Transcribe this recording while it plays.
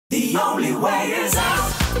The only way is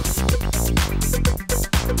out.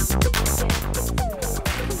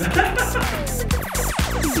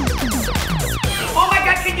 Oh my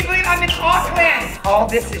God, can you believe I'm in Auckland? All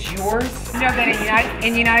this is yours? You know that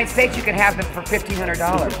in the United States you can have them for $1,500.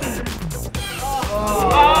 Oh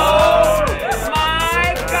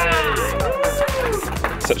my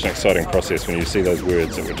God! Such an exciting process when you see those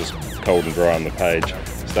words that were just cold and dry on the page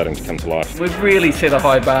starting to come to life. We've really set a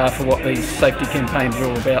high bar for what these safety campaigns are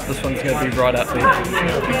all about. This one's going to be right up there.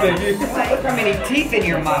 Look how many teeth in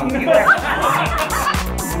your mouth. You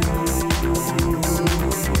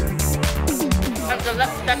have the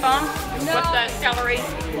lipstick on with the celery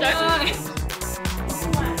stick.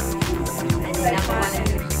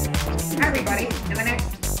 Everybody in the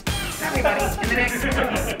next. Everybody in the next.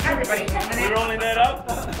 Everybody in the next. We're rolling that up.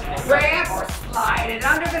 Grab or slide it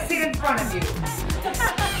under the seat in front of you.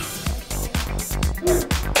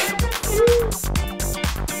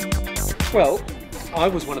 Well, I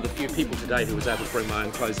was one of the few people today who was able to bring my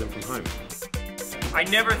own clothes in from home. I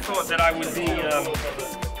never thought that I would be,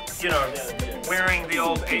 you know, wearing the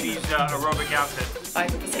old 80s aerobic outfit. I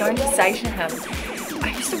was going to say to him,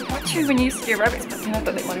 I used to watch you when you used to do aerobics, but then I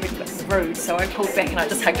thought that might have been a bit rude, so I pulled back and I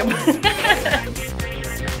just hugged him.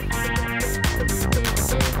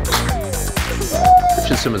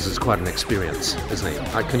 Richard Simmons is quite an experience, isn't he?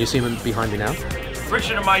 Can you see him behind me now?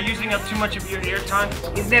 Richard, am I using up too much of your airtime?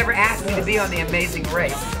 You've never asked me to be on The Amazing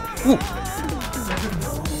Race. Ooh.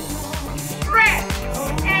 Stretch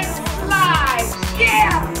and slide!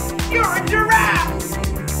 Yeah! You're a giraffe!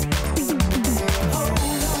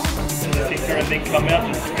 Picture and then come out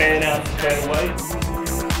and fan out straight away.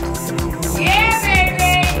 Yeah,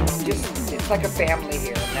 baby! It's like a family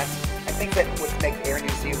here, and I think that what makes Air New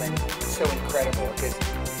Zealand so incredible is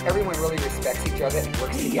everyone really respects each other and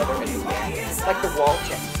works together as a unit. Like the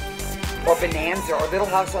Waltons, or Bonanza, or Little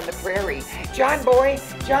House on the Prairie. John Boy,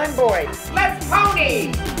 let's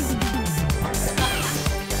pony!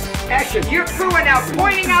 Asher, your crew are now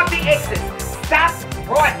pointing out the X's. Stop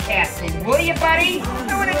broadcasting, will you, buddy?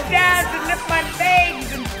 I want to dance and lift my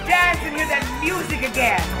legs and dance and hear that music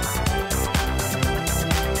again.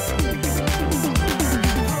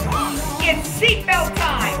 It's seatbelt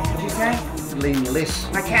time! What'd you say? Lean less.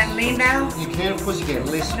 I can't lean now? You can, of course you can.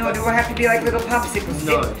 Less. No, do I have to be like little popsicles?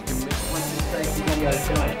 No.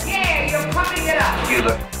 Yeah, you're pumping it up. You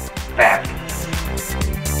look fabulous.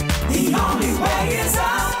 The only way is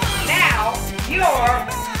out. Now, you're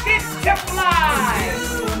fit to fly.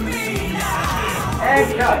 You and me now. And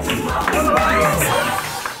cut.